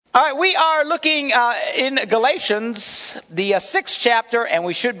All right, we are looking in Galatians, the 6th chapter, and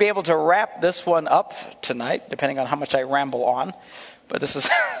we should be able to wrap this one up tonight, depending on how much I ramble on. But this is,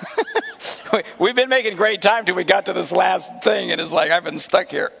 we've been making great time till we got to this last thing, and it's like I've been stuck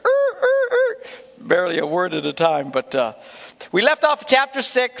here, barely a word at a time. But we left off chapter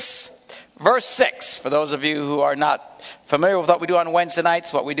 6, verse 6. For those of you who are not familiar with what we do on Wednesday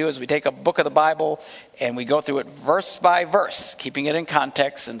nights, what we do is we take a book of the Bible and we go through it verse by verse, keeping it in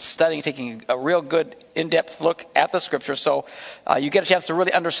context and studying, taking a real good in-depth look at the scripture, so you get a chance to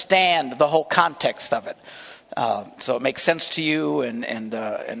really understand the whole context of it. So it makes sense to you and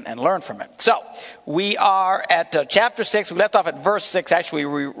learn from it. So we are at chapter 6. We left off at verse 6. Actually,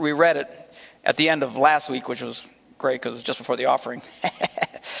 we read it at the end of last week, which was great because it was just before the offering.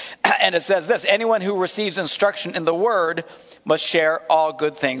 And it says this: anyone who receives instruction in the word must share all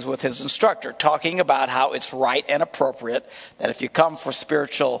good things with his instructor, talking about how it's right and appropriate that if you come for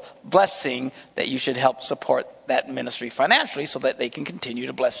spiritual blessing, that you should help support that ministry financially so that they can continue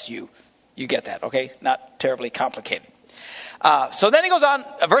to bless you. You get that, okay? Not terribly complicated. So then he goes on,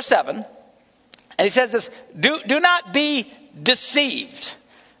 verse 7, and he says this: do not be deceived.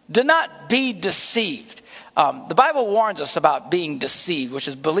 Do not be deceived. The Bible warns us about being deceived, which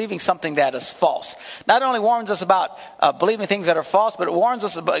is believing something that is false. Not only warns us about believing things that are false, but it warns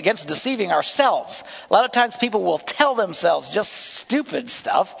us against deceiving ourselves. A lot of times people will tell themselves just stupid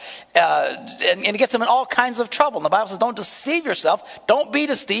stuff, and it gets them in all kinds of trouble. And the Bible says, don't deceive yourself. Don't be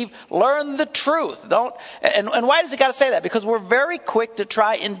deceived. Learn the truth. And why does it got to say that? Because we're very quick to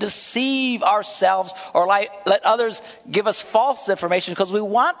try and deceive ourselves or let others give us false information because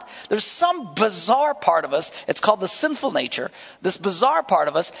there's some bizarre part of us. It's called the sinful nature, this bizarre part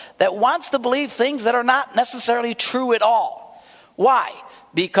of us that wants to believe things that are not necessarily true at all. Why?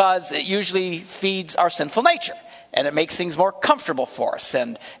 Because it usually feeds our sinful nature, and it makes things more comfortable for us.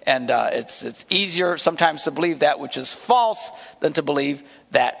 And it's easier sometimes to believe that which is false than to believe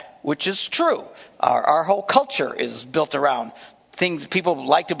that which is true. Our whole culture is built around things. People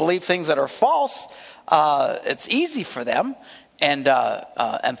like to believe things that are false. It's easy for them, and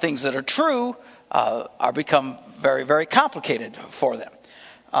things that are true are become very, very complicated for them.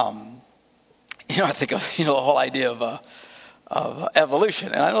 I think of the whole idea of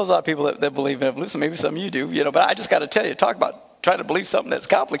evolution, and I know there's a lot of people that believe in evolution. Maybe some of you do, but I just got to tell you, talk about trying to believe something that's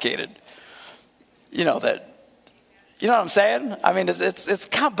complicated. You know what I'm saying? I mean,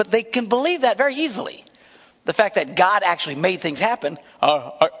 but they can believe that very easily. The fact that God actually made things happen,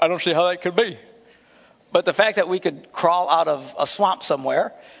 I don't see how that could be. But the fact that we could crawl out of a swamp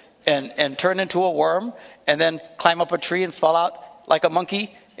somewhere and turn into a worm and then climb up a tree and fall out like a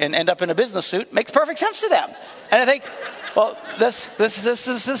monkey and end up in a business suit makes perfect sense to them. And I think, well, this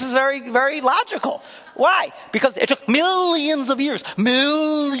is very, very logical. Why? Because it took millions of years,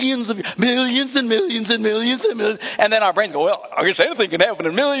 millions and millions and millions. And then our brains go, well, I guess anything can happen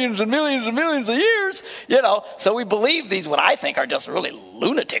in millions and millions and millions of years, So we believe these, what I think are just really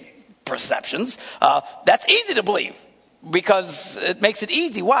lunatic perceptions. That's easy to believe, because it makes it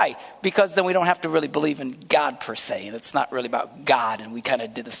easy. Why? Because then we don't have to really believe in God per se, and it's not really about God, and we kind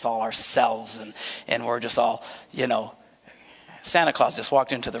of did this all ourselves, and we're just all, Santa Claus just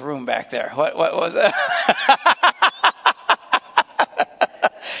walked into the room back there. What was that?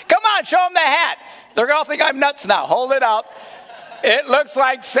 Come on, show them the hat. They're going to think I'm nuts now. Hold it up. It looks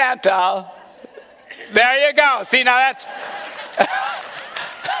like Santa. There you go. See, now that's...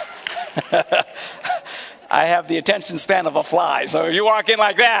 I have the attention span of a fly, so if you walk in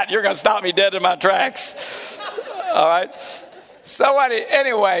like that, you're going to stop me dead in my tracks. All right. So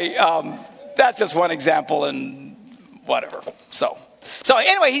anyway, that's just one example, and whatever. So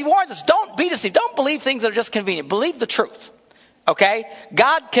anyway, he warns us: don't be deceived. Don't believe things that are just convenient. Believe the truth. Okay?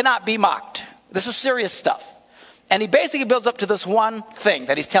 God cannot be mocked. This is serious stuff. And he basically builds up to this one thing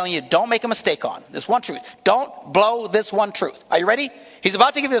that he's telling you: don't make a mistake on. This one truth. Don't blow this one truth. Are you ready? He's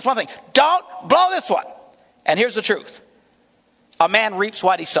about to give you this one thing. Don't blow this one. And here's the truth. A man reaps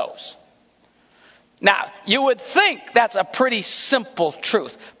what he sows. Now, you would think that's a pretty simple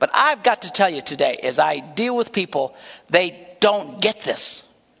truth. But I've got to tell you today, as I deal with people, they don't get this.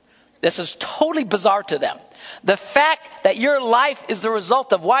 This is totally bizarre to them. The fact that your life is the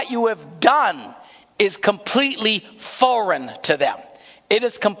result of what you have done is completely foreign to them. It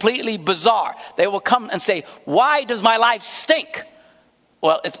is completely bizarre. They will come and say, why does my life stink?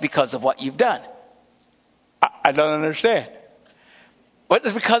 Well, it's because of what you've done. I don't understand. Well,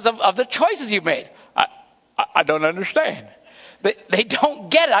 it's because of the choices you've made. I don't understand. They don't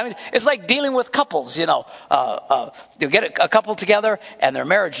get it. I mean, it's like dealing with couples, you get a couple together and their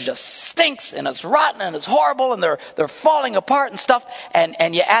marriage just stinks and it's rotten and it's horrible and they're falling apart and stuff.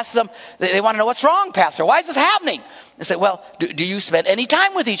 And you ask them, they want to know, what's wrong, Pastor? Why is this happening? They say, well, do you spend any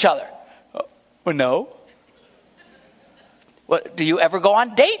time with each other? Well, no. Well, do you ever go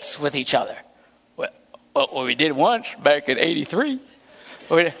on dates with each other? Well, we did once back in '83.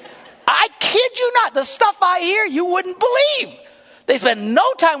 I kid you not. The stuff I hear, you wouldn't believe. They spend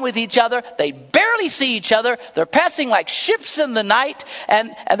no time with each other. They barely see each other. They're passing like ships in the night,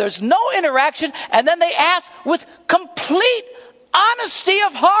 and there's no interaction. And then they ask with complete honesty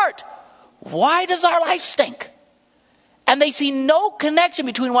of heart, why does our life stink? And they see no connection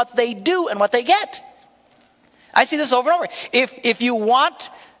between what they do and what they get. I see this over and over. If you want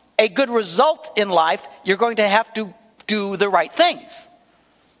a good result in life, you're going to have to do the right things.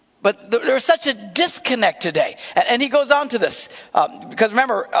 But there's such a disconnect today. And he goes on to this. Because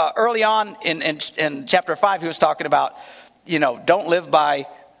remember, early on in chapter 5, he was talking about, don't live by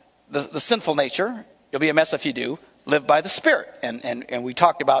the sinful nature. You'll be a mess if you do. Live by the Spirit. And we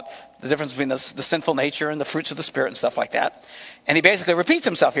talked about the difference between the sinful nature and the fruits of the Spirit and stuff like that. And he basically repeats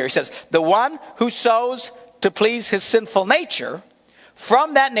himself here. He says, the one who sows to please his sinful nature,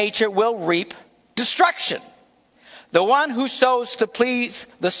 from that nature will reap destruction. The one who sows to please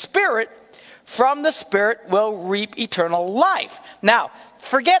the Spirit, from the Spirit will reap eternal life. Now,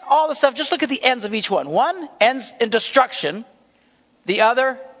 forget all the stuff. Just look at the ends of each one. One ends in destruction. The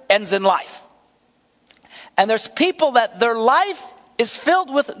other ends in life. And there's people that their life is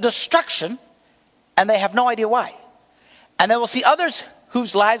filled with destruction, and they have no idea why. And then we'll see others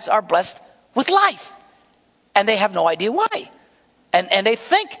whose lives are blessed with life, and they have no idea why. And they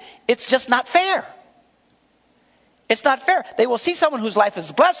think it's just not fair. It's not fair. They will see someone whose life is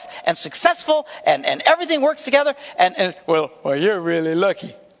blessed and successful and everything works together and well, you're really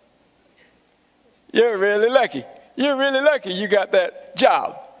lucky. You're really lucky. You're really lucky you got that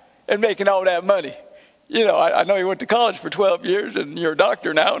job and making all that money. I know you went to college for 12 years and you're a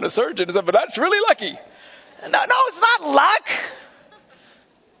doctor now and a surgeon and stuff, but that's really lucky. No, it's not luck.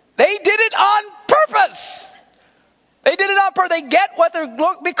 They did it on purpose. They did it on purpose. They get what they're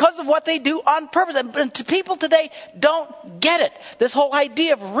because of what they do on purpose. And people today don't get it. This whole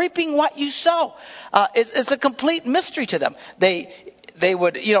idea of reaping what you sow is a complete mystery to them. They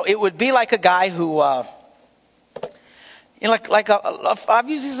would, it would be like a guy who, I've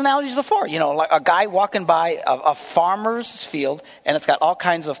used these analogies before. Like a guy walking by a farmer's field, and it's got all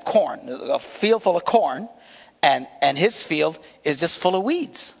kinds of corn, a field full of corn, and his field is just full of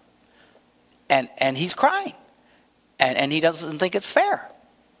weeds, and he's crying. And he doesn't think it's fair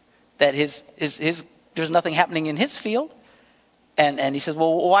that his there's nothing happening in his field. And he says,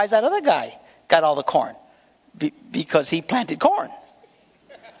 well, why is that other guy got all the corn? Because he planted corn.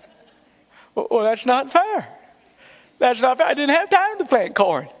 Well, that's not fair. That's not fair. I didn't have time to plant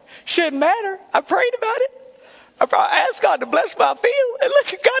corn. Shouldn't matter. I prayed about it. I asked God to bless my field. And look,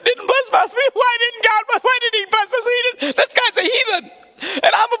 God didn't bless my field. Why did he bless us? This guy's a heathen.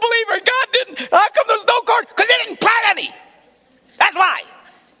 And I'm a believer, and God didn't. How come there's no corn? Because he didn't plant any. That's why.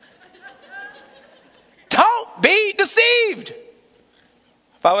 Don't be deceived.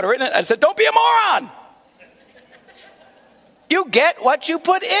 If I would have written it, I'd said, don't be a moron. You get what you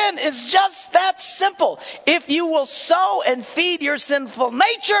put in. It's just that simple. If you will sow and feed your sinful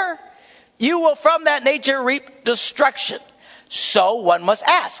nature, you will from that nature reap destruction. So one must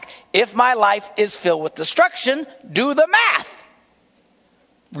ask, if my life is filled with destruction, do the math.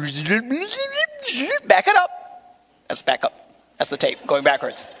 Back it up. That's back up. That's the tape going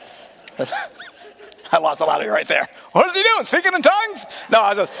backwards. I lost a lot of you right there. What is he doing? Speaking in tongues?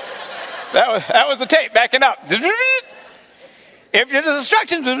 No, that was the tape backing up. If you're the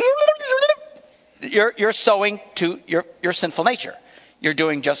destruction, you're sowing to your sinful nature. You're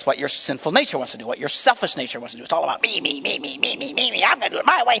doing just what your sinful nature wants to do, what your selfish nature wants to do. It's all about me. I'm going to do it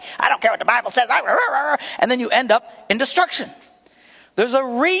my way. I don't care what the Bible says. And then you end up in destruction. There's a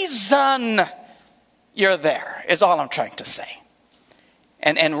reason you're there, is all I'm trying to say.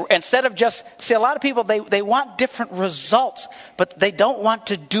 And instead of just, see, a lot of people, they want different results, but they don't want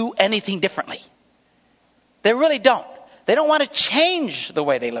to do anything differently. They really don't. They don't want to change the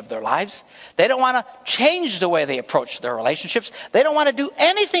way they live their lives. They don't want to change the way they approach their relationships. They don't want to do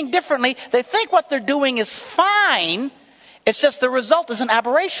anything differently. They think what they're doing is fine. It's just the result is an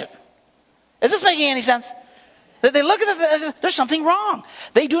aberration. Is this making any sense? They look at there's something wrong.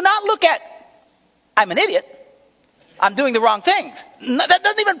 They do not look at, I'm an idiot. I'm doing the wrong things. That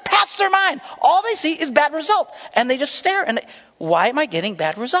doesn't even pass their mind. All they see is bad result. And they just stare. And why am I getting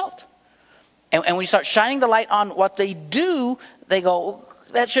bad result? And when you start shining the light on what they do, they go,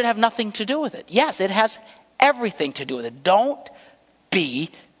 that should have nothing to do with it. Yes, it has everything to do with it. Don't be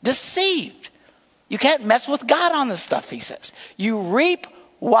deceived. You can't mess with God on this stuff, he says. You reap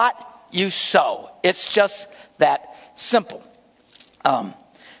what you sow. It's just that simple. The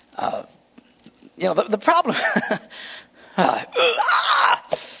problem.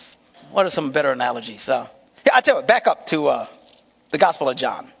 What are some better analogies? I tell you what, back up to the Gospel of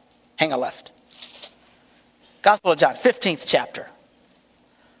John. Hang a left. Gospel of John, 15th chapter.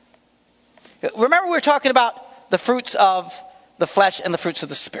 Remember we were talking about the fruits of the flesh and the fruits of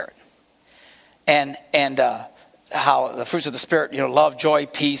the Spirit. And how the fruits of the Spirit, love, joy,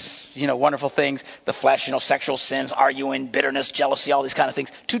 peace, wonderful things. The flesh, sexual sins, arguing, bitterness, jealousy, all these kind of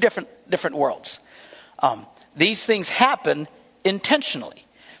things. Two different worlds. These things happen intentionally.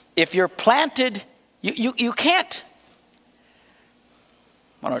 If you're planted, you can't.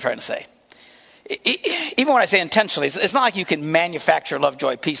 What am I trying to say? Even when I say intentionally, it's not like you can manufacture love,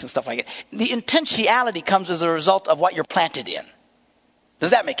 joy, peace, and stuff like that. The intentionality comes as a result of what you're planted in.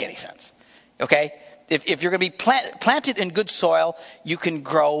 Does that make any sense? Okay? If you're going to be planted in good soil, you can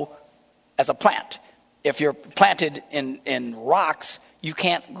grow as a plant. If you're planted in rocks, you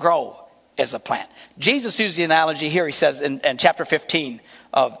can't grow as a plant. Jesus used the analogy here. He says in chapter 15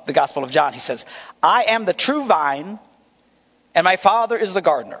 of the Gospel of John, he says, I am the true vine, and my Father is the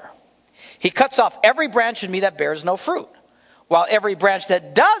gardener. He cuts off every branch in me that bears no fruit, while every branch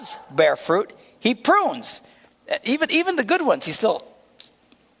that does bear fruit, he prunes. Even the good ones, he's still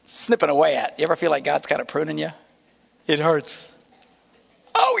snipping away at. You ever feel like God's kind of pruning you? It hurts.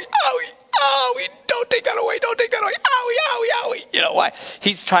 Owie, don't take that away, owie. You know why?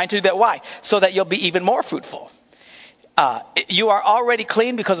 He's trying to do that. Why? So that you'll be even more fruitful. You are already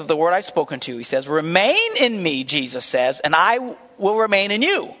clean because of the word I've spoken to you. He says, remain in me, Jesus says, and I will remain in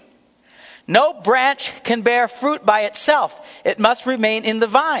you. No branch can bear fruit by itself. It must remain in the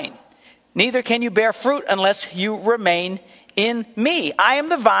vine. Neither can you bear fruit unless you remain in me. I am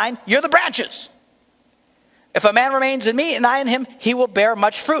the vine, you're the branches. If a man remains in me and I in him, he will bear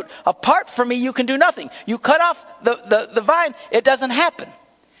much fruit. Apart from me, you can do nothing. You cut off the vine, it doesn't happen.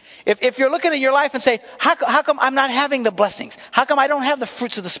 If you're looking at your life and say, how come I'm not having the blessings? How come I don't have the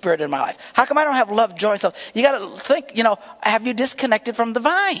fruits of the Spirit in my life? How come I don't have love, joy, and stuff? You got to think, have you disconnected from the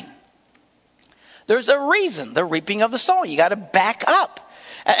vine? There's a reason, the reaping of the soul. You got to back up.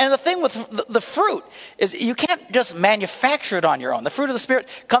 And the thing with the fruit is you can't just manufacture it on your own. The fruit of the Spirit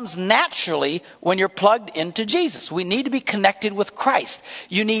comes naturally when you're plugged into Jesus. We need to be connected with Christ.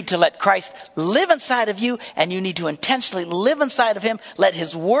 You need to let Christ live inside of you, and you need to intentionally live inside of him. Let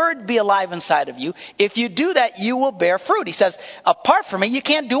his word be alive inside of you. If you do that, you will bear fruit. He says, apart from me, you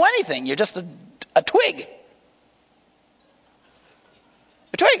can't do anything. You're just a twig.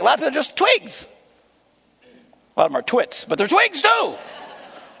 A twig. A lot of people are just twigs. A lot of them are twits, but they're twigs too.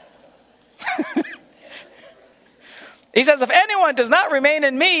 He says, if anyone does not remain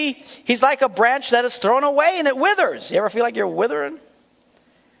in me, he's like a branch that is thrown away and it withers. You ever feel like you're withering?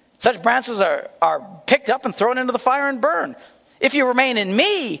 Such branches are picked up and thrown into the fire and burned. If you remain in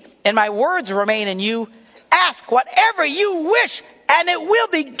me and my words remain in you, ask whatever you wish and it will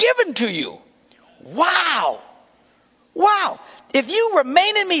be given to you. Wow. If you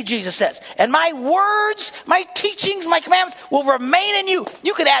remain in me, Jesus says, and my words, my teachings, my commandments will remain in you,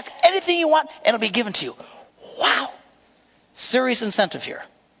 you can ask anything you want and it'll be given to you. Wow. Serious incentive here.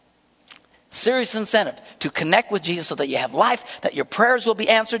 Serious incentive to connect with Jesus so that you have life, that your prayers will be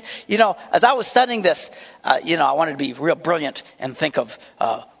answered. As I was studying this, I wanted to be real brilliant and think of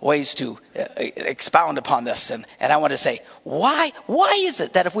ways to expound upon this. And I wanted to say, why is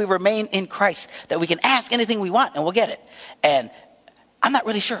it that if we remain in Christ, that we can ask anything we want and we'll get it? And I'm not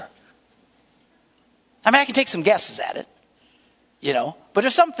really sure. I mean, I can take some guesses at it, but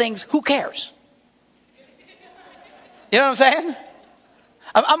there's some things, who cares? You know what I'm saying?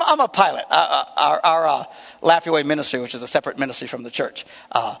 I'm a pilot. Our Lafayette ministry, which is a separate ministry from the church,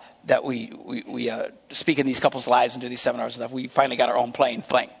 that we speak in these couples' lives and do these seminars and stuff. We finally got our own plane.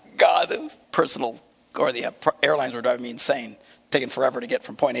 Thank God, the airlines were driving me insane, taking forever to get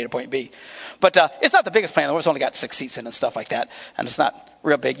from point A to point B. But it's not the biggest plane in the world. It's only got 6 seats in and stuff like that, and it's not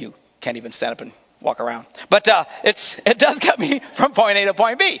real big. You can't even stand up and walk around. But it does get me from point A to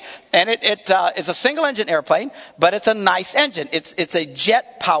point B. And it's a single engine airplane, but it's a nice engine. It's a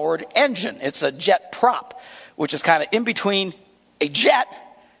jet powered engine. It's a jet prop, which is kind of in between a jet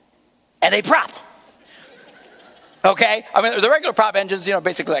and a prop. Okay? I mean, the regular prop engines,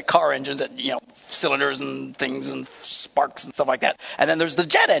 basically like car engines that, cylinders and things and sparks and stuff like that. And then there's the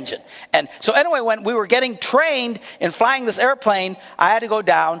jet engine. And so anyway, when we were getting trained in flying this airplane, I had to go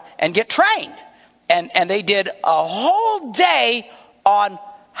down and get trained. and they did a whole day on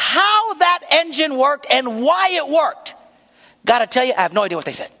how that engine worked and why it worked. Gotta tell you, I have no idea what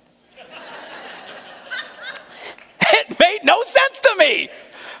they said. It made no sense to me.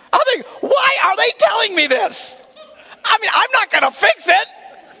 I think, why are they telling me this? I mean, I'm not going to fix it.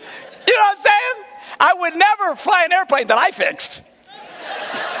 You know what I'm saying? I would never fly an airplane that I fixed.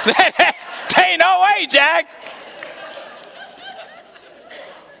 Ain't no way, Jack.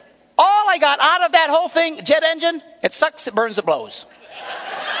 All I got out of that whole thing, jet engine, it sucks, it burns, it blows.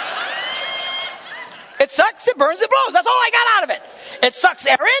 It sucks, it burns, it blows. That's all I got out of it. It sucks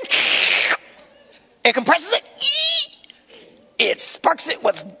air in. It compresses it. It sparks it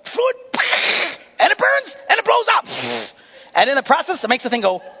with fluid. And it burns and it blows up. And in the process, it makes the thing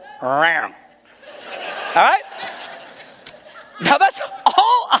go round. All right? Now that's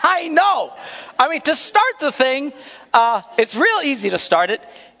all I know. I mean, to start the thing, it's real easy to start it.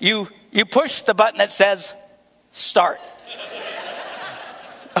 You push the button that says start.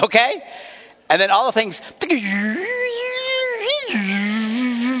 Okay? And then all the things.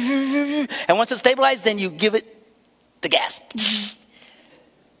 And once it's stabilized, then you give it the gas.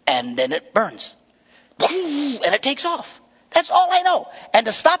 And then it burns. And it takes off. That's all I know. And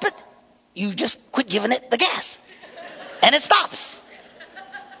to stop it, you just quit giving it the gas. And it stops.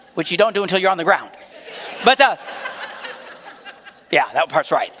 Which you don't do until you're on the ground. But, yeah, that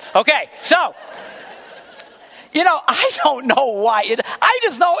part's right. Okay, so, I don't know why. I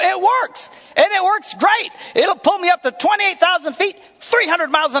just know it works. And it works great. It'll pull me up to 28,000 feet, 300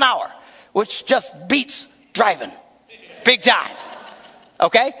 miles an hour. Which just beats driving. Big time.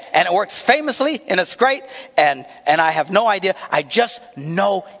 Okay? And it works famously, and it's great, and I have no idea. I just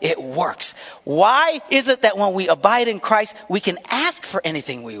know it works. Why is it that when we abide in Christ, we can ask for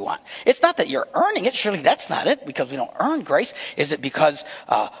anything we want? It's not that you're earning it. Surely that's not it, because we don't earn grace. Is it because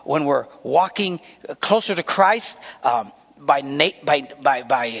when we're walking closer to Christ, by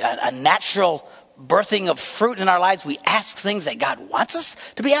a natural birthing of fruit in our lives, we ask things that God wants us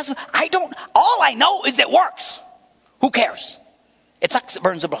to be asking? All I know is it works. Who cares? It sucks, it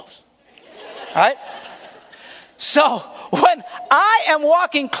burns, it blows. All right? So when I am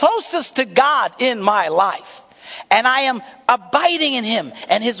walking closest to God in my life, and I am abiding in Him,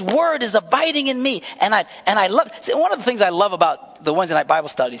 and His Word is abiding in me, and I love. See, one of the things I love about the Wednesday night Bible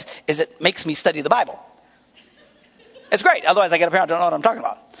studies is it makes me study the Bible. It's great. Otherwise, I get up here and don't know what I'm talking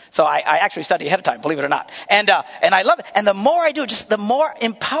about. So I actually study ahead of time, believe it or not. And I love it. And the more I do it, just the more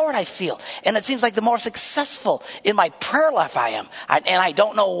empowered I feel. And it seems like the more successful in my prayer life I am. And I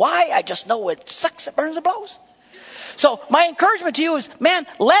don't know why. I just know it sucks, it burns, it blows. So my encouragement to you is, man,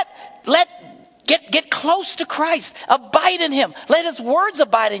 get close to Christ. Abide in Him. Let His words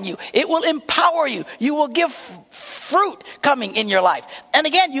abide in you. It will empower you. You will give fruit coming in your life. And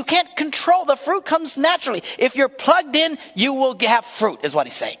again, you can't control. The fruit comes naturally. If you're plugged in, you will have fruit, is what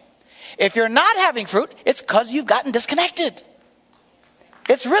he's saying. If you're not having fruit, it's because you've gotten disconnected.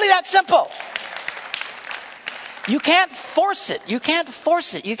 It's really that simple. You can't force it. You can't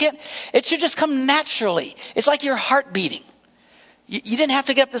force it. It should just come naturally. It's like your heart beating. You didn't have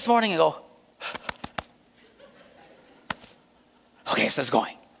to get up this morning and go, okay, so it's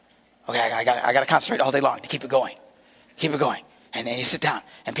going. Okay, I got to concentrate all day long to keep it going. Keep it going. And then you sit down,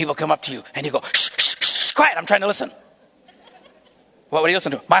 and people come up to you, and you go, shh, shh, shh, quiet, I'm trying to listen. What do you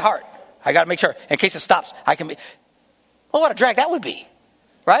listen to? My heart. I got to make sure, in case it stops, I can be. Well, what a drag that would be,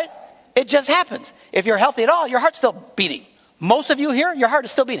 right? It just happens. If you're healthy at all, your heart's still beating. Most of you here, your heart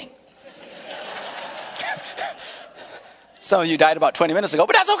is still beating. Some of you died about 20 minutes ago,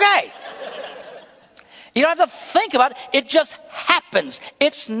 but that's okay. You don't have to think about it. It just happens.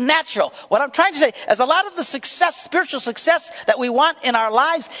 It's natural. What I'm trying to say is a lot of the success, spiritual success that we want in our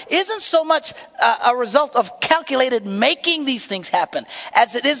lives isn't so much a result of calculated making these things happen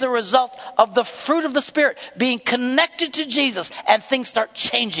as it is a result of the fruit of the Spirit being connected to Jesus, and things start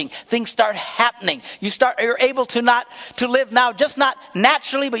changing. Things start happening. You're able to live now just not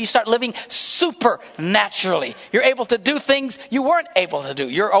naturally, but you start living supernaturally. You're able to do things you weren't able to do.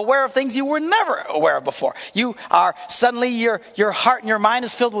 You're aware of things you were never aware of before. You are suddenly your heart and your mind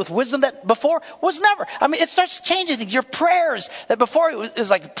is filled with wisdom that before was never. I mean, it starts changing things. Your prayers that before it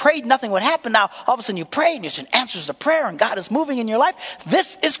was like prayed, nothing would happen. Now all of a sudden you pray and you get answers to prayer, and God is moving in your life.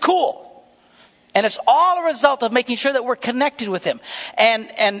 This is cool. And it's all a result of making sure that we're connected with Him.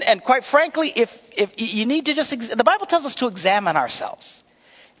 And quite frankly, if you need to the Bible tells us to examine ourselves.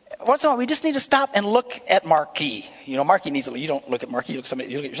 Once in a while, we just need to stop and look at Marquis. Marquis needs you don't look at Marquis, you look at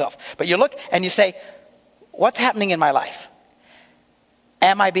yourself. But you look and you say, what's happening in my life?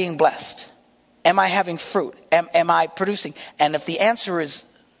 Am I being blessed? Am I having fruit? Am I producing? And if the answer is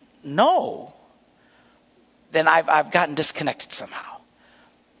no, then I've gotten disconnected somehow.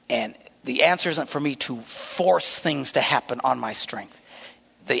 And the answer isn't for me to force things to happen on my strength.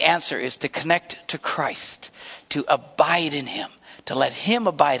 The answer is to connect to Christ, to abide in him, to let him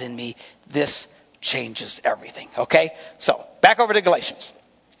abide in me. This changes everything. Okay? So, back over to Galatians.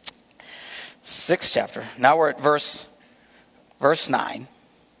 6th chapter. Now we're at verse 9.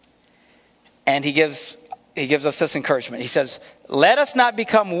 And he gives us this encouragement. He says, let us not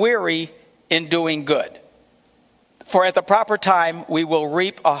become weary in doing good. For at the proper time we will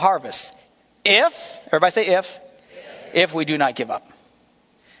reap a harvest. Everybody say if we do not give up.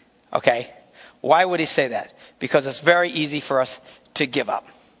 Okay? Why would he say that? Because it's very easy for us to give up.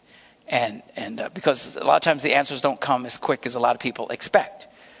 And because a lot of times the answers don't come as quick as a lot of people expect.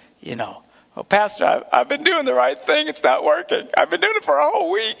 You know, well, Pastor, I've been doing the right thing. It's not working. I've been doing it for a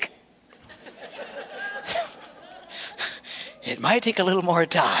whole week. It might take a little more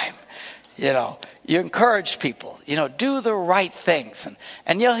time. You know, you encourage people, do the right things.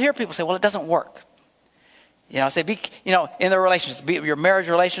 And you'll hear people say, well, it doesn't work. Say, in their relationships, be it your marriage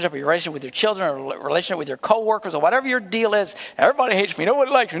relationship or your relationship with your children or relationship with your coworkers or whatever your deal is. Everybody hates me. Nobody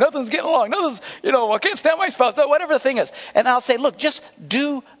likes me. Nothing's getting along. I can't stand my spouse. Whatever the thing is. And I'll say, look, just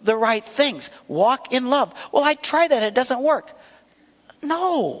do the right things. Walk in love. Well, I tried that. It doesn't work.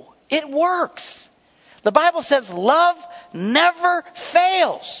 No, it works. The Bible says love never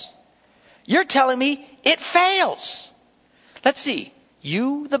fails. You're telling me it fails. Let's see.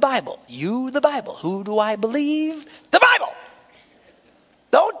 You, the Bible. Who do I believe? The Bible.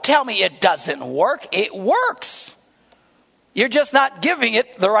 Don't tell me it doesn't work. It works. You're just not giving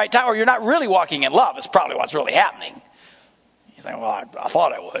it the right time, or you're not really walking in love. It's probably what's really happening. You think, well, I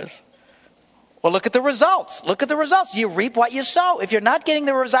thought I was. Well, look at the results. You reap what you sow. If you're not getting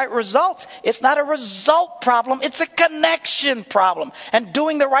the results, it's not a result problem. It's a connection problem and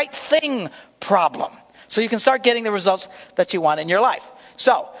doing the right thing problem. So you can start getting the results that you want in your life.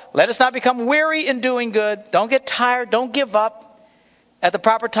 So, let us not become weary in doing good. Don't get tired. Don't give up. At the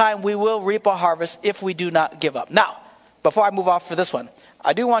proper time, we will reap a harvest if we do not give up. Now, before I move off for this one,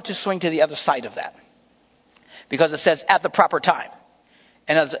 I do want to swing to the other side of that. Because it says at the proper time.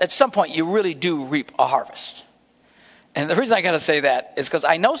 And at some point, you really do reap a harvest. And the reason I got to say that is because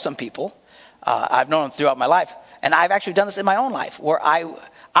I know some people, I've known them throughout my life, and I've actually done this in my own life, where I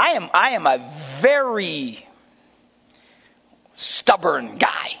am a very stubborn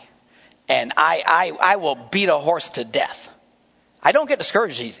guy, and I will beat a horse to death. I don't get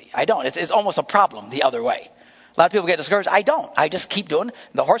discouraged easy. I don't. It's almost a problem the other way. A lot of people get discouraged. I don't. I just keep doing it.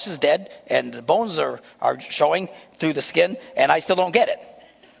 The horse is dead, and the bones are showing through the skin, and I still don't get it.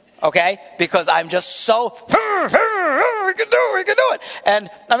 Okay? Because I'm just so, we can do it. And,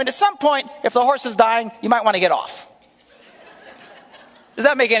 at some point, if the horse is dying, you might want to get off. Does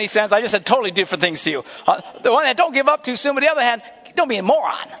that make any sense? I just said totally different things to you. The one that don't give up too soon, but the other hand, don't be a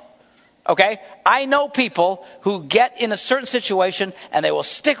moron. Okay? I know people who get in a certain situation and they will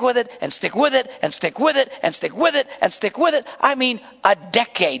stick with it and stick with it and stick with it and stick with it and stick with it. A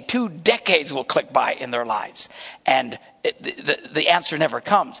decade, 2 decades will click by in their lives. And the answer never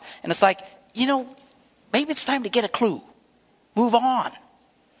comes. And it's like, maybe it's time to get a clue. Move on.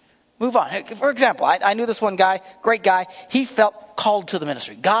 For example, I knew this one guy, great guy. He felt called to the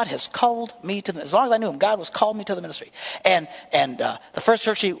ministry. God has called me to the ministry. As long as I knew him, God was called me to the ministry. And the first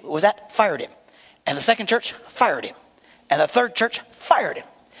church he was at fired him. And the second church fired him. And the third church fired him.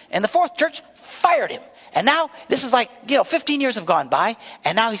 And the fourth church fired him. And now this is 15 years have gone by.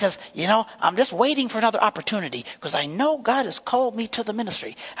 And now he says, I'm just waiting for another opportunity because I know God has called me to the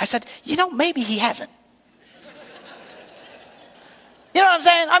ministry. I said, maybe he hasn't. You know what I'm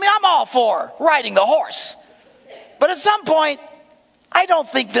saying? I'm all for riding the horse. But at some point, I don't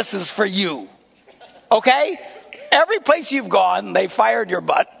think this is for you. Okay? Every place you've gone, they fired your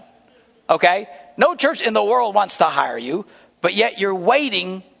butt. Okay? No church in the world wants to hire you, but yet you're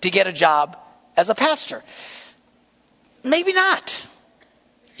waiting to get a job as a pastor. Maybe not.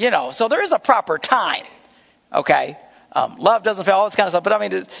 So there is a proper time. Okay? Love doesn't fail, all this kind of stuff.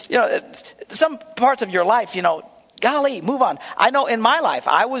 But some parts of your life, golly, move on. I know in my life,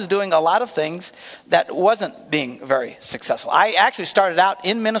 I was doing a lot of things that wasn't being very successful. I actually started out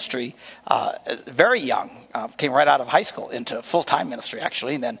in ministry very young. Came right out of high school into full-time ministry,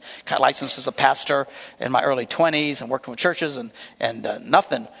 actually, and then got licensed as a pastor in my early 20s and working with churches, and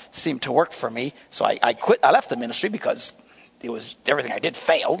nothing seemed to work for me. So I quit. I left the ministry because everything I did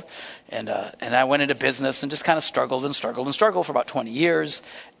failed, and I went into business and just kind of struggled for about 20 years,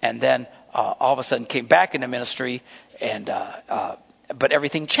 and then all of a sudden came back into ministry, but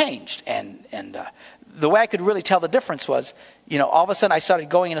everything changed, and the way I could really tell the difference was, all of a sudden I started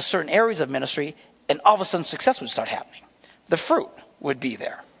going into certain areas of ministry and all of a sudden success would start happening. The fruit would be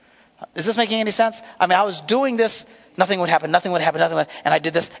there. Is this making any sense? I mean, I was doing this, nothing would happen, and I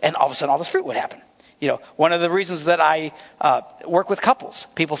did this, and all of a sudden all this fruit would happen. One of the reasons that I work with couples,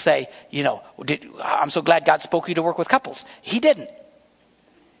 people say, I'm so glad God spoke you to work with couples. He didn't.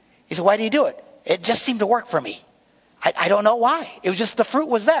 He said, why do you do it? It just seemed to work for me. I don't know why. It was just the fruit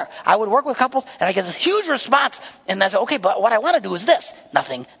was there. I would work with couples, and I get this huge response, and I say, okay, but what I want to do is this.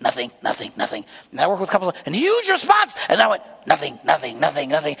 Nothing. And I work with couples, and huge response, and I went, nothing.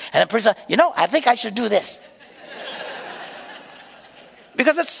 And then pretty soon, I think I should do this.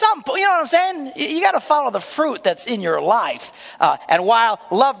 Because at some point, you know what I'm saying? You got to follow the fruit that's in your life. And while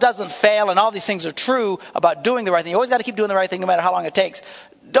love doesn't fail and all these things are true about doing the right thing, you always got to keep doing the right thing no matter how long it takes.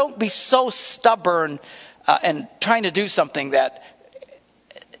 Don't be so stubborn and trying to do something that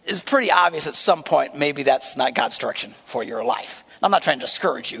is pretty obvious at some point. Maybe that's not God's direction for your life. I'm not trying to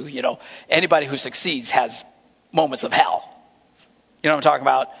discourage you. Anybody who succeeds has moments of hell. You know what I'm talking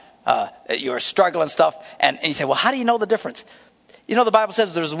about? You're struggling stuff. And you say, well, how do you know the difference? The Bible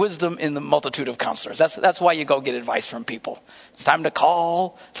says there's wisdom in the multitude of counselors. That's why you go get advice from people. It's time to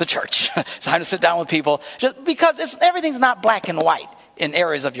call the church. It's time to sit down with people. Just because everything's not black and white in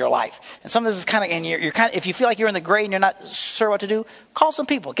areas of your life. And some of this is kind of, and you're kind of, if you feel like you're in the gray and you're not sure what to do, call some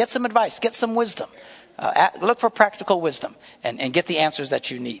people, get some advice, get some wisdom. Look for practical wisdom and get the answers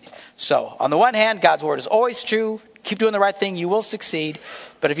that you need. So on the one hand, God's word is always true. Keep doing the right thing. You will succeed.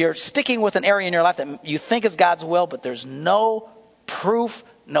 But if you're sticking with an area in your life that you think is God's will, but there's no proof,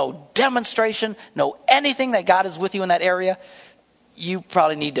 no demonstration, no anything that God is with you in that area, you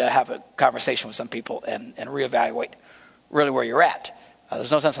probably need to have a conversation with some people and reevaluate really where you're at.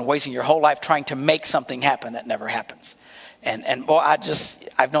 There's no sense in wasting your whole life trying to make something happen that never happens. And boy,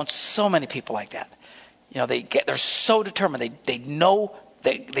 I've known so many people like that. They're so determined. They know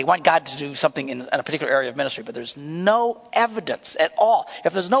they want God to do something in a particular area of ministry, but there's no evidence at all.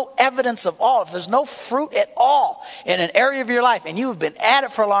 If there's no evidence of all, if there's no fruit at all in an area of your life, and you've been at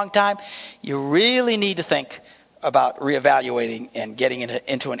it for a long time, you really need to think about reevaluating and getting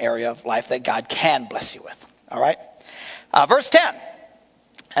into an area of life that God can bless you with. All right? Verse 10.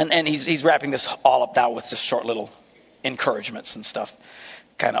 And he's wrapping this all up now with just short little encouragements and stuff,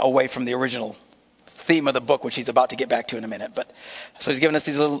 kind of away from the original theme of the book, which he's about to get back to in a minute. But so he's giving us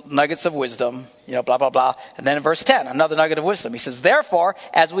these little nuggets of wisdom, blah, blah, blah. And then in verse 10, another nugget of wisdom. He says, therefore,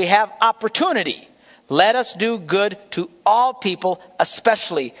 as we have opportunity, let us do good to all people,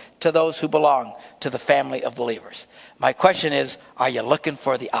 especially to those who belong to the family of believers. My question is, are you looking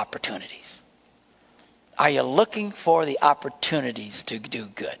for the opportunities? Are you looking for the opportunities to do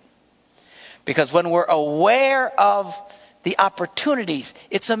good? Because when we're aware of the opportunities,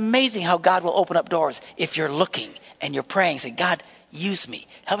 it's amazing how God will open up doors if you're looking and you're praying, say, God, use me.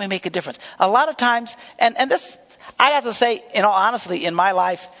 Help me make a difference. A lot of times, and this, I have to say, in all honesty, in my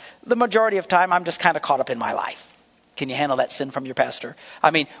life, the majority of time, I'm just kind of caught up in my life. Can you handle that sin from your pastor?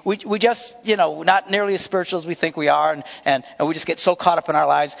 I mean, we just, not nearly as spiritual as we think we are, and we just get so caught up in our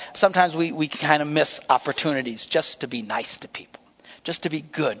lives. Sometimes we kind of miss opportunities just to be nice to people, just to be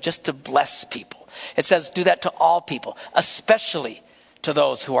good, just to bless people. It says do that to all people, especially to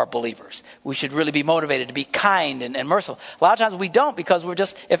those who are believers. We should really be motivated to be kind and merciful. A lot of times we don't, because we're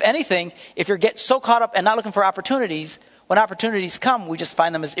just, if anything, if you're getting so caught up and not looking for opportunities, when opportunities come, we just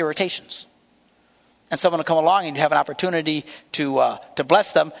find them as irritations. And someone will come along and you have an opportunity to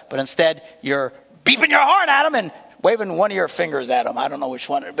bless them, but instead you're beeping your horn at them and waving one of your fingers at them. I don't know which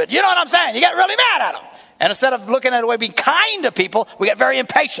one, but you know what I'm saying. You get really mad at them. And instead of looking at a way being kind to people, we get very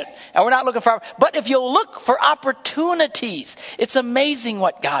impatient. And we're not looking for, but if you'll look for opportunities, it's amazing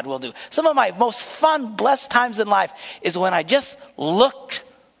what God will do. Some of my most fun, blessed times in life is when I just looked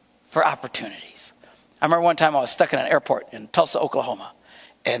for opportunities. I remember one time I was stuck in an airport in Tulsa, Oklahoma.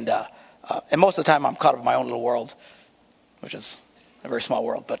 And most of the time I'm caught up in my own little world, which is a very small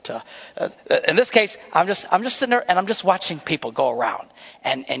world. But in this case, I'm just sitting there and I'm just watching people go around.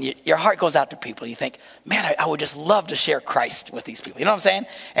 And your heart goes out to people. You think, man, I would just love to share Christ with these people. You know what I'm saying?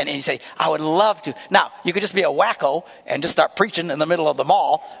 And you say, I would love to. Now, you could just be a wacko and just start preaching in the middle of the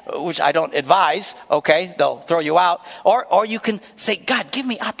mall, which I don't advise. Okay, they'll throw you out. Or you can say, God, give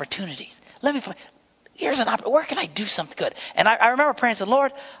me opportunities. Let me find. Here's an opportunity. Where can I do something good? And I remember praying and said,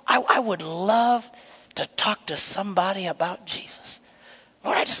 Lord, I would love to talk to somebody about Jesus.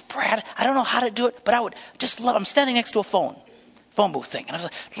 Lord, I just pray. I don't know how to do it, but I would just love. I'm standing next to a phone booth thing. And I was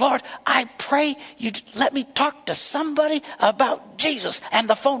like, Lord, I pray you let me talk to somebody about Jesus. And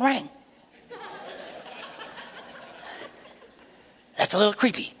the phone rang. That's a little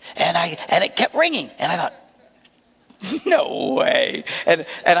creepy. And it kept ringing. And I thought, no way. And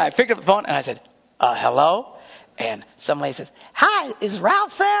I picked up the phone and I said, hello? And some lady says, hi, is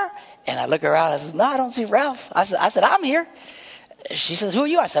Ralph there? And I look around. I said, no, I don't see Ralph. I said, I'm here. She says, who are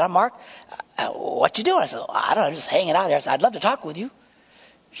you? I said, I'm Mark. What you doing? I said, I don't know, I'm just hanging out here. I said, I'd love to talk with you.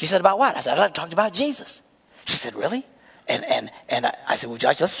 She said, about what? I said, I'd like to talk about Jesus. She said, really? And I said, would you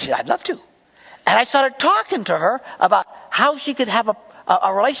like to listen? She said, I'd love to. And I started talking to her about how she could have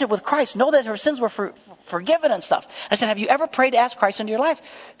a relationship with Christ, know that her sins were forgiven and stuff. I said, have you ever prayed to ask Christ into your life?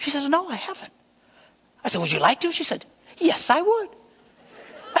 She says, no, I haven't. I said, would you like to? She said, yes, I would.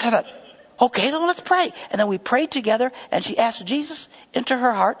 I thought, okay, then let's pray. And then we prayed together, and she asked Jesus into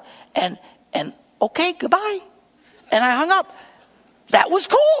her heart, and okay, goodbye. And I hung up. That was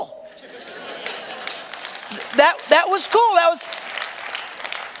cool. That was cool.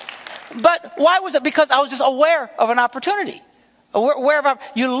 But why was it? Because I was just aware of an opportunity.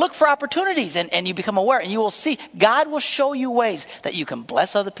 You look for opportunities and you become aware, and you will see God will show you ways that you can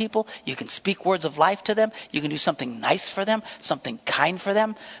bless other people. You can speak words of life to them. You can do something nice for them, something kind for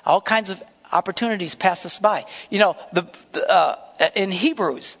them. All kinds of opportunities pass us by. You know, in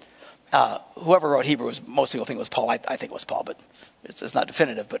Hebrews, whoever wrote Hebrews, most people think it was Paul. I think it was Paul, but it's not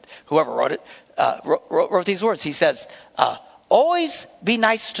definitive. But whoever wrote it wrote these words. He says, always be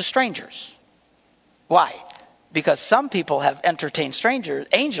nice to strangers. Why? Because some people have entertained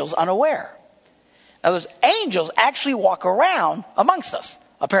angels unaware. Now, those angels actually walk around amongst us,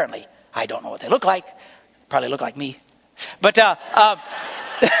 apparently. I don't know what they look like. Probably look like me. But,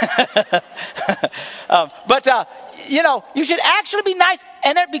 you know, you should actually be nice.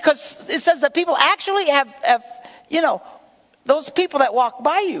 And then because it says that people actually have, you know, those people that walk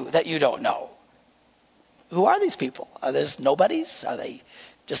by you that you don't know. Who are these people? Are they just nobodies? Are they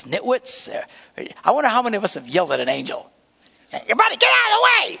just nitwits? I wonder how many of us have yelled at an angel. You better get out of the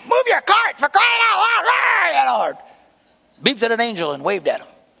way! Move your cart for crying out loud! You know, or beeped at an angel and waved at him.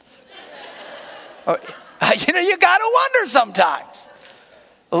 Or, you know, you gotta wonder sometimes.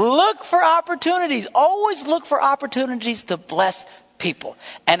 Look for opportunities. Always look for opportunities to bless people.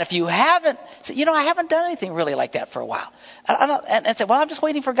 And if you haven't, say, you know, I haven't done anything really like that for a while. And say, well, I'm just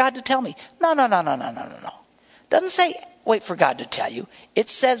waiting for God to tell me. No. Doesn't say wait for God to tell you. It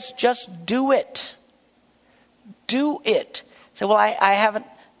says just do it. Do it. Say, well, I haven't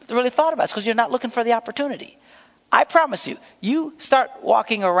really thought about it because you're not looking for the opportunity. I promise you, you start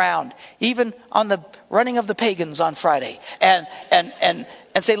walking around, even on the running of the pagans on Friday, and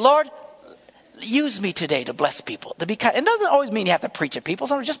say, Lord, use me today to bless people, to be kind. It doesn't always mean you have to preach at people.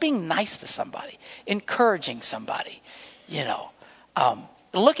 Sometimes just being nice to somebody, encouraging somebody, you know,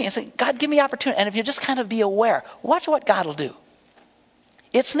 looking and saying, God, give me opportunity. And if you just kind of be aware, watch what God will do.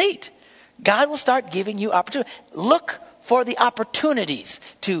 It's neat. God will start giving you opportunity. Look for the opportunities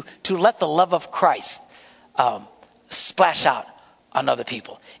to let the love of Christ splash out on other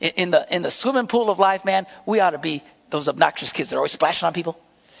people. In the swimming pool of life, man, we ought to be those obnoxious kids that are always splashing on people.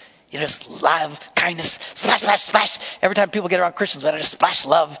 You just love, kindness, splash, splash, splash. Every time people get around Christians, we ought to just splash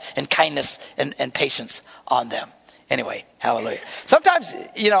love and kindness and patience on them. Anyway, hallelujah. Sometimes,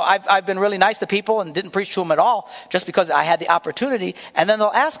 you know, I've been really nice to people and didn't preach to them at all just because I had the opportunity. And then they'll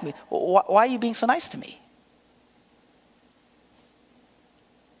ask me, well, why are you being so nice to me?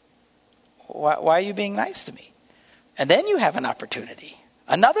 Why are you being nice to me? And then you have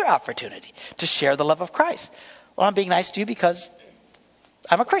another opportunity to share the love of Christ. Well, I'm being nice to you because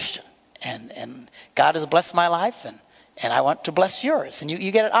I'm a Christian. And God has blessed my life and I want to bless yours. And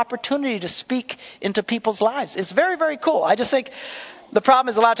you get an opportunity to speak into people's lives. It's very, very cool. I just think the problem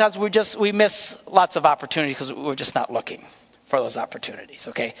is a lot of times we miss lots of opportunities because we're just not looking for those opportunities,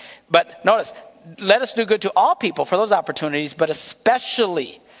 okay? But notice, let us do good to all people for those opportunities, but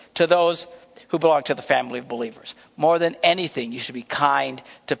especially to those who belong to the family of believers. More than anything, you should be kind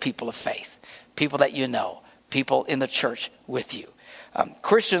to people of faith, people that you know, people in the church with you.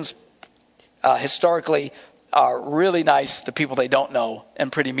 Christians historically are really nice to people they don't know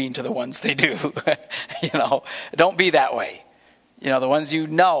and pretty mean to the ones they do. You know, don't be that way. You know, the ones you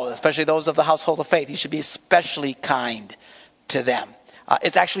know, especially those of the household of faith, you should be especially kind to them.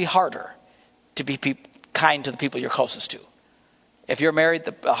 It's actually harder to be kind to the people you're closest to. If you're married,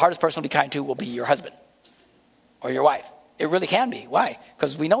 the hardest person to be kind to will be your husband or your wife. It really can be. Why?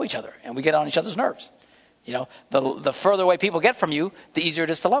 Because we know each other and we get on each other's nerves. You know, the further away people get from you, the easier it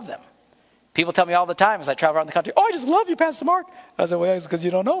is to love them. People tell me all the time as I travel around the country, oh, I just love you, Pastor Mark. I said, well, it's because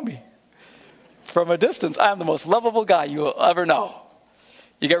you don't know me. From a distance, I'm the most lovable guy you will ever know.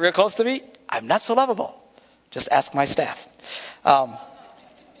 You get real close to me, I'm not so lovable. Just ask my staff.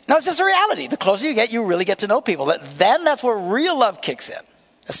 No, it's just a reality. The closer you really get to know people. Then that's where real love kicks in.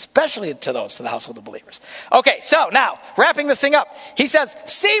 especially to those to the household of believers. Okay, so now, wrapping this thing up, he says,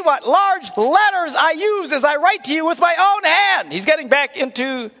 see what large letters I use as I write to you with my own hand. He's getting back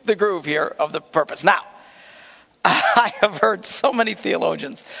into the groove here of the purpose. Now, I have heard so many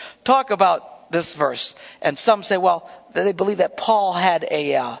theologians talk about this verse, and some say, well, they believe that Paul had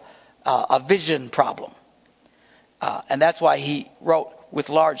a vision problem, and that's why he wrote with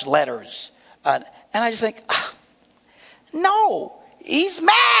large letters. And I just think, no, he's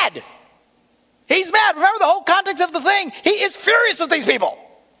mad. He's mad. Remember the whole context of the thing. He is furious with these people,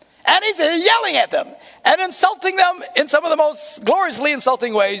 and he's yelling at them and insulting them in some of the most gloriously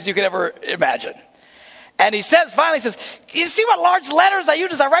insulting ways you could ever imagine. And he says, finally, you see what large letters I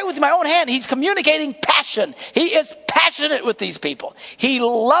use as I write with my own hand? He's communicating passion. He is passionate with these people. He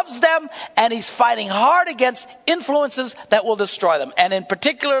loves them, and he's fighting hard against influences that will destroy them. And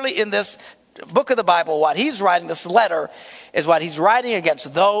particularly in this book of the Bible, what he's writing, this letter, is what he's writing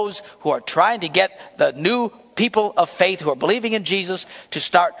against those who are trying to get the new people of faith who are believing in Jesus to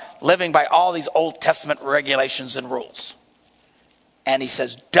start living by all these Old Testament regulations and rules. And he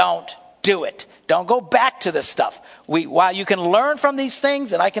says, don't do it. Don't go back to this stuff. While you can learn from these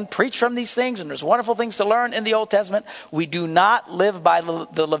things, and I can preach from these things, and there's wonderful things to learn in the Old Testament, we do not live by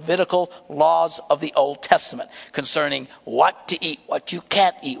the Levitical laws of the Old Testament concerning what to eat, what you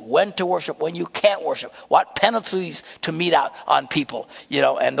can't eat, when to worship, when you can't worship, what penalties to mete out on people,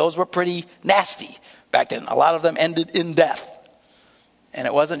 and those were pretty nasty back then. A lot of them ended in death. And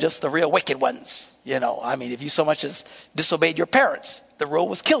it wasn't just the real wicked ones, if you so much as disobeyed your parents, the rule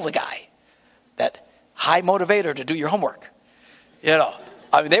was kill the guy. That high motivator to do your homework. They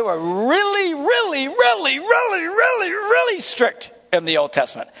were really, really, really, really, really, really strict in the Old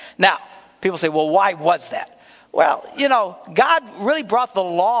Testament. Now, people say, well, why was that? Well, God really brought the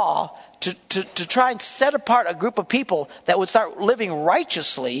law to try and set apart a group of people that would start living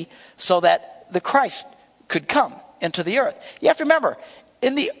righteously so that the Christ could come into the earth. You have to remember,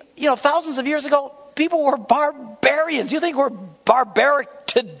 in the thousands of years ago, people were barbarians. You think we're barbaric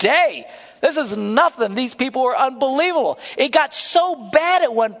today? This is nothing. These people were unbelievable. It got so bad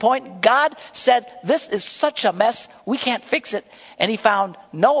at one point, God said, this is such a mess, we can't fix it. And he found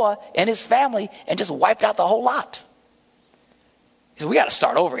Noah and his family and just wiped out the whole lot. He said, we got to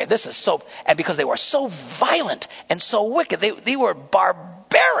start over again. And because they were so violent and so wicked, they were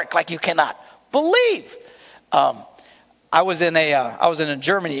barbaric like you cannot believe. I was in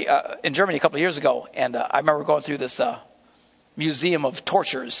Germany a couple of years ago, and I remember going through this museum of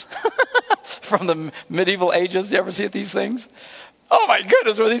tortures from the medieval ages. You ever see these things? Oh my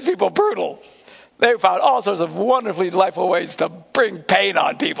goodness, were these people brutal? They found all sorts of wonderfully delightful ways to bring pain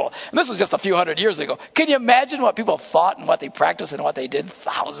on people. And this was just a few hundred years ago. Can you imagine what people thought and what they practiced and what they did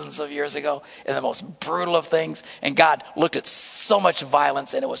thousands of years ago in the most brutal of things? And God looked at so much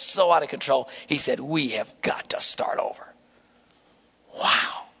violence, and it was so out of control. He said, we have got to start over.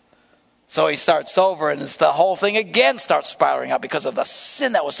 Wow. So he starts over, and the whole thing again starts spiraling out because of the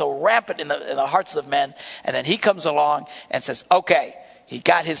sin that was so rampant in the hearts of men. And then he comes along and says, okay, he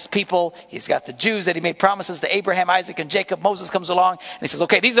got his people. He's got the Jews that he made promises to Abraham, Isaac, and Jacob. Moses comes along, and he says,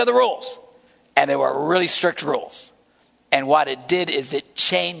 okay, these are the rules. And they were really strict rules. And what it did is it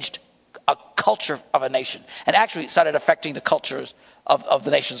changed a culture of a nation. And actually it started affecting the cultures of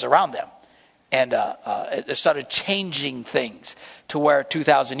the nations around them. And it started changing things to where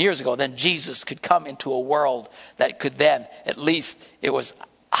 2,000 years ago, then Jesus could come into a world that could then, at least it was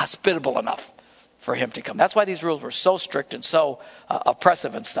hospitable enough for him to come. That's why these rules were so strict and so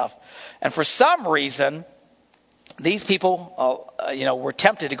oppressive and stuff. And for some reason, these people, were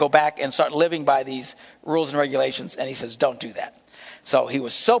tempted to go back and start living by these rules and regulations. And he says, don't do that. So he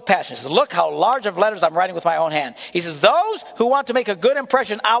was so passionate. He says, look how large of letters I'm writing with my own hand. He says, those who want to make a good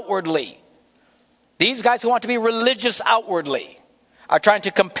impression outwardly, these guys who want to be religious outwardly, are trying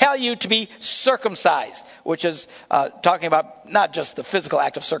to compel you to be circumcised, which is talking about not just the physical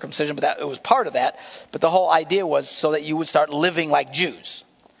act of circumcision, but that it was part of that. But the whole idea was so that you would start living like Jews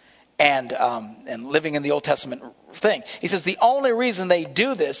and living in the Old Testament thing. He says the only reason they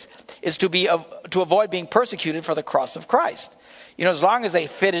do this is to avoid being persecuted for the cross of Christ. As long as they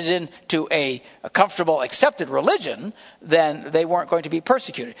fitted into a comfortable, accepted religion, then they weren't going to be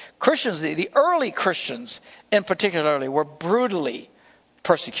persecuted. Christians, the early Christians in particularly, were brutally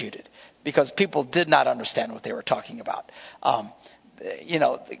persecuted because people did not understand what they were talking about.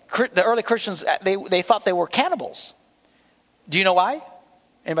 The early Christians, they thought they were cannibals. Do you know why?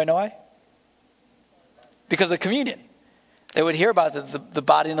 Anybody know why? Because of communion. They would hear about the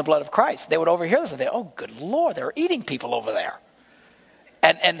body and the blood of Christ. They would overhear this and say, oh, good Lord, they're eating people over there.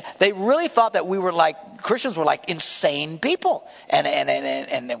 And they really thought that Christians were like insane people.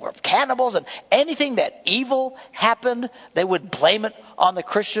 And they were cannibals. And anything that evil happened, they would blame it on the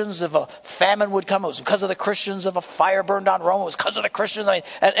Christians. If a famine would come, it was because of the Christians. If a fire burned on Rome, it was because of the Christians.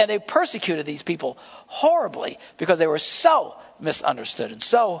 And they persecuted these people horribly because they were so misunderstood and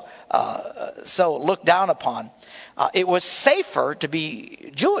so looked down upon. It was safer to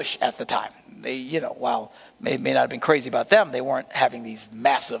be Jewish at the time. They, while may not have been crazy about them, they weren't having these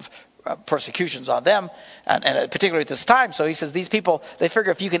massive persecutions on them, and particularly at this time. So he says these people, they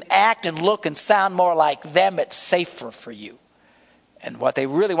figure if you can act and look and sound more like them, it's safer for you. And what they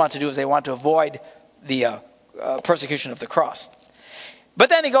really want to do is they want to avoid the persecution of the cross. But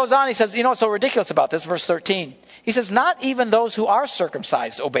then he goes on, he says, what's so ridiculous about this? Verse 13. He says, not even those who are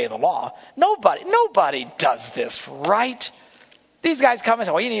circumcised obey the law. Nobody does this, right? These guys come and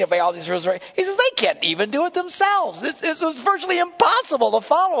say, well, you need to obey all these rules, right? He says, they can't even do it themselves. It was virtually impossible to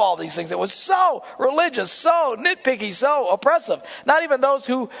follow all these things. It was so religious, so nitpicky, so oppressive. Not even those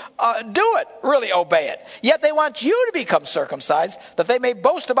who do it really obey it. Yet they want you to become circumcised, that they may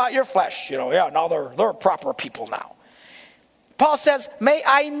boast about your flesh. Now they're proper people now. Paul says, may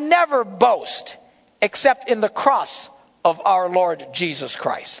I never boast except in the cross of our Lord Jesus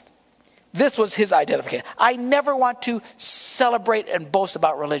Christ. This was his identification. I never want to celebrate and boast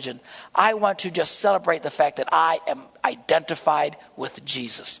about religion. I want to just celebrate the fact that I am identified with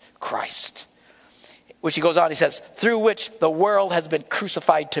Jesus Christ. Which he goes on, he says, through which the world has been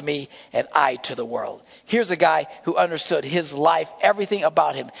crucified to me and I to the world. Here's a guy who understood his life, everything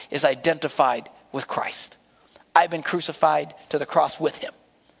about him is identified with Christ. I've been crucified to the cross with him.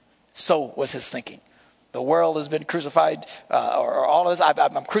 So was his thinking. The world has been crucified, or all of this.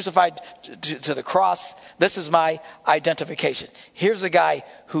 I'm crucified to the cross. This is my identification. Here's a guy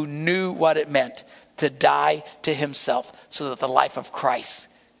who knew what it meant to die to himself so that the life of Christ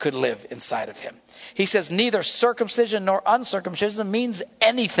could live inside of him. He says neither circumcision nor uncircumcision means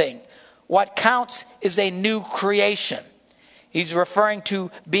anything. What counts is a new creation. He's referring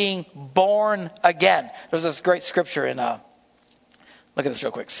to being born again. There's this great scripture in, look at this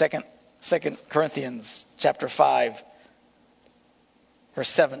real quick, 2 Corinthians chapter 5, verse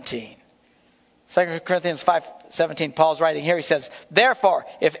 17. 2 Corinthians 5:17, Paul's writing here. He says, therefore,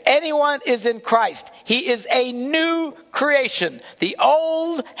 if anyone is in Christ, he is a new creation. The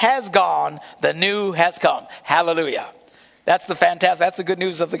old has gone, the new has come. Hallelujah. That's the good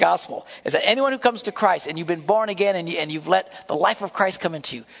news of the gospel, is that anyone who comes to Christ and you've been born again and you've let the life of Christ come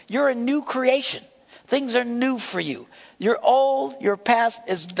into you, you're a new creation. Things are new for you. Your old, your past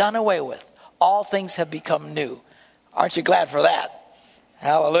is done away with. All things have become new. Aren't you glad for that?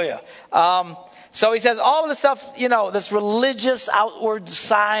 Hallelujah. So he says all of this stuff, this religious outward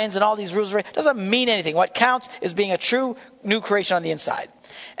signs and all these rules doesn't mean anything. What counts is being a true new creation on the inside.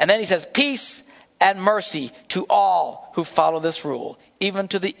 And then he says peace and mercy to all who follow this rule, even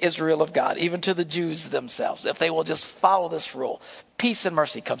to the Israel of God, even to the Jews themselves. If they will just follow this rule, peace and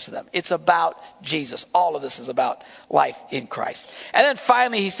mercy comes to them. It's about Jesus. All of this is about life in Christ. And then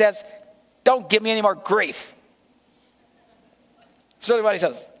finally he says, don't give me any more grief. That's really what he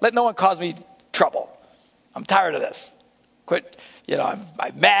says. Let no one cause me trouble. I'm tired of this. Quit. I'm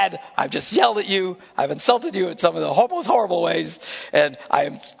mad. I've just yelled at you. I've insulted you in some of the most horrible ways. And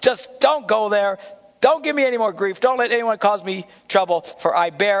don't go there. Don't give me any more grief. Don't let anyone cause me trouble, for I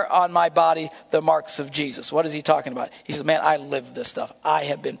bear on my body the marks of Jesus. What is he talking about? He says, man, I live this stuff. I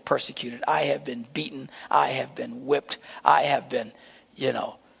have been persecuted. I have been beaten. I have been whipped. I have been,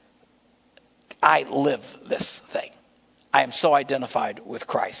 I live this thing. I am so identified with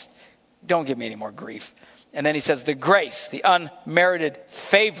Christ. Don't give me any more grief. And then he says, the grace, the unmerited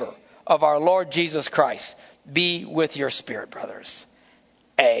favor of our Lord Jesus Christ be with your spirit, brothers.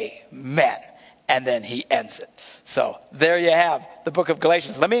 Amen. And then he ends it. So there you have the book of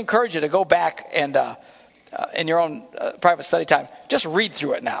Galatians. Let me encourage you to go back and in your own private study time, just read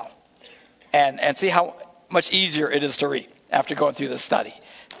through it now and see how much easier it is to read after going through this study.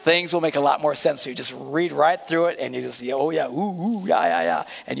 Things will make a lot more sense to you. Just read right through it and you just see, oh yeah, ooh, yeah.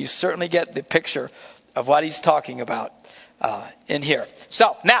 And you certainly get the picture of what he's talking about in here.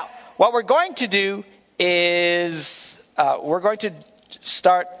 So now what we're going to do is we're going to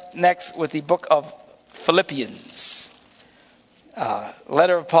start next with the book of Philippians.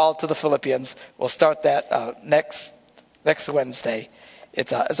 Letter of Paul to the Philippians. We'll start that next Wednesday.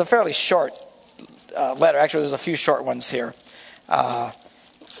 It's a fairly short letter. Actually, there's a few short ones here.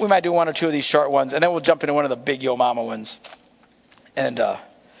 We might do one or two of these short ones, and then we'll jump into one of the big Yo Mama ones and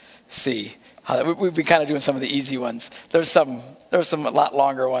see how we've been kind of doing some of the easy ones. There's some a lot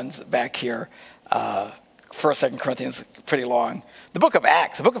longer ones back here. First, 2 Corinthians, pretty long. The book of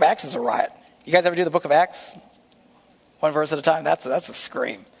Acts. The book of Acts is a riot. You guys ever do the book of Acts? One verse at a time? That's a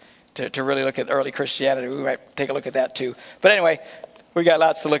scream. To really look at early Christianity, we might take a look at that too. But anyway, we got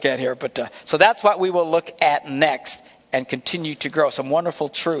lots to look at here. But so that's what we will look at next and continue to grow. Some wonderful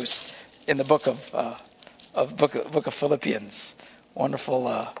truths in the book of Philippians.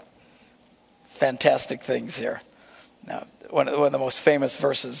 Wonderful, fantastic things here. Now, one of the most famous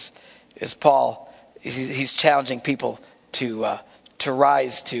verses is Paul. He's challenging people to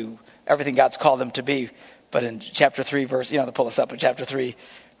rise to everything God's called them to be. But in chapter 3, to pull this up, in chapter 3,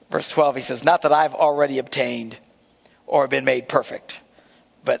 verse 12, he says, not that I've already obtained or been made perfect,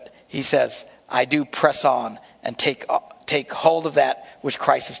 but he says, I do press on and take hold of that which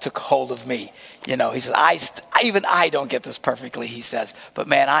Christ has took hold of me. He says, even I don't get this perfectly, he says, but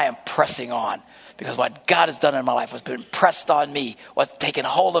man, I am pressing on. Because what God has done in my life has been pressed on me, what's taken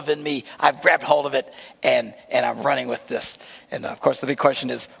hold of in me. I've grabbed hold of it, and I'm running with this. And, of course, the big question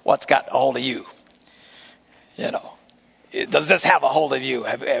is, what's got a hold of you? Does this have a hold of you?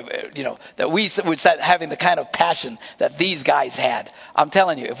 That we would start having the kind of passion that these guys had. I'm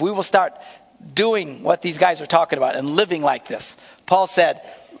telling you, if we will start doing what these guys are talking about and living like this, Paul said,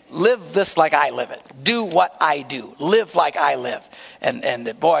 live this like I live it. Do what I do. Live like I live.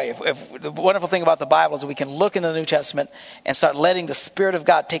 And boy, if the wonderful thing about the Bible is that we can look in the New Testament and start letting the Spirit of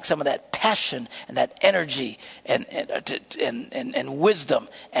God take some of that passion and that energy and wisdom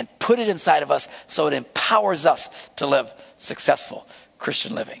and put it inside of us so it empowers us to live successful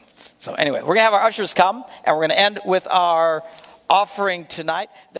Christian living. So anyway, we're going to have our ushers come and we're going to end with our offering tonight.